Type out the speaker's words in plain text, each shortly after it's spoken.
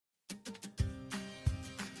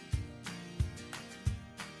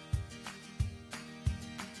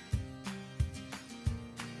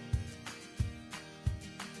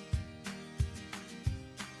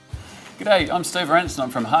G'day, I'm Steve Arentz and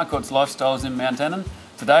I'm from Harcourts Lifestyles in Mount Annan.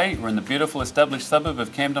 Today we're in the beautiful established suburb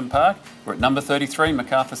of Camden Park. We're at number 33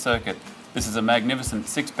 Macarthur Circuit. This is a magnificent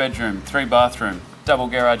 6-bedroom, 3-bathroom, double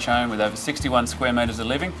garage home with over 61 square metres of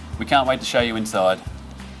living. We can't wait to show you inside.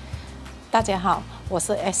 大家好，我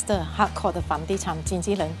是 Esther Harcourt 的房地产经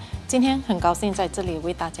纪人。今天很高兴在这里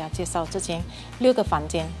为大家介绍这间6个房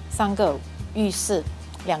间、3个浴室、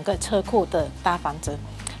2个车库的大房子。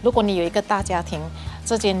如果你有一个大家庭，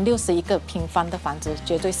这间61个平方的房子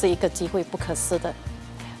绝对是一个机会不可失的。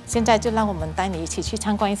现在就让我们带你一起去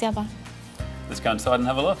参观一下吧。Let's go inside and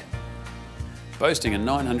have a look. Boasting a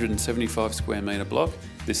 975 square metre block,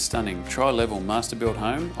 this stunning tri-level master-built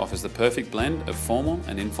home offers the perfect blend of formal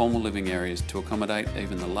and informal living areas to accommodate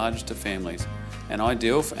even the largest of families, and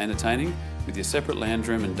ideal for entertaining with your separate lounge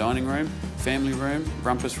room and dining room, family room,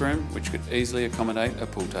 rumpus room, which could easily accommodate a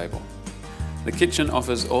pool table. The kitchen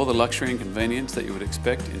offers all the luxury and convenience that you would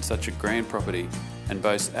expect in such a grand property and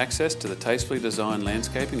boasts access to the tastefully designed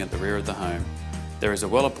landscaping at the rear of the home. There is a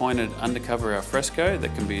well-appointed undercover alfresco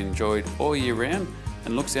that can be enjoyed all year round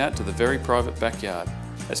and looks out to the very private backyard.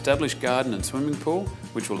 Established garden and swimming pool,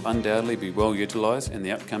 which will undoubtedly be well utilised in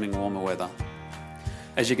the upcoming warmer weather.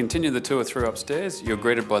 As you continue the tour through upstairs, you're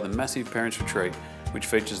greeted by the massive parents' retreat, which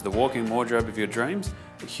features the walk-in wardrobe of your dreams,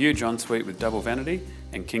 a huge ensuite with double vanity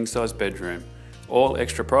and king-size bedroom, all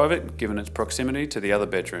extra private given its proximity to the other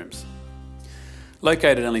bedrooms.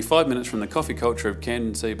 Located only 5 minutes from the coffee culture of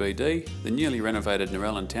Camden CBD, the newly renovated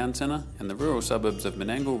Narellan Town Centre and the rural suburbs of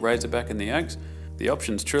Menangle, Razorback and the Oaks, the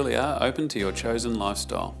options truly are open to your chosen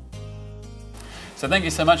lifestyle. So thank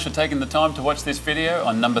you so much for taking the time to watch this video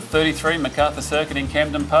on number 33 Macarthur Circuit in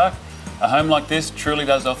Camden Park. A home like this truly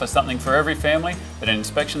does offer something for every family, but an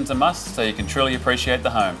inspection's a must so you can truly appreciate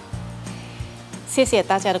the home. 谢谢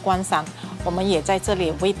大家的观赏，我们也在这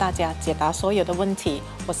里为大家解答所有的问题。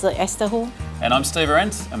我是 Esther Hu。 And I'm Steve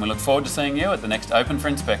Arentz, and we look forward to seeing you at the next Open for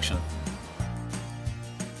Inspection.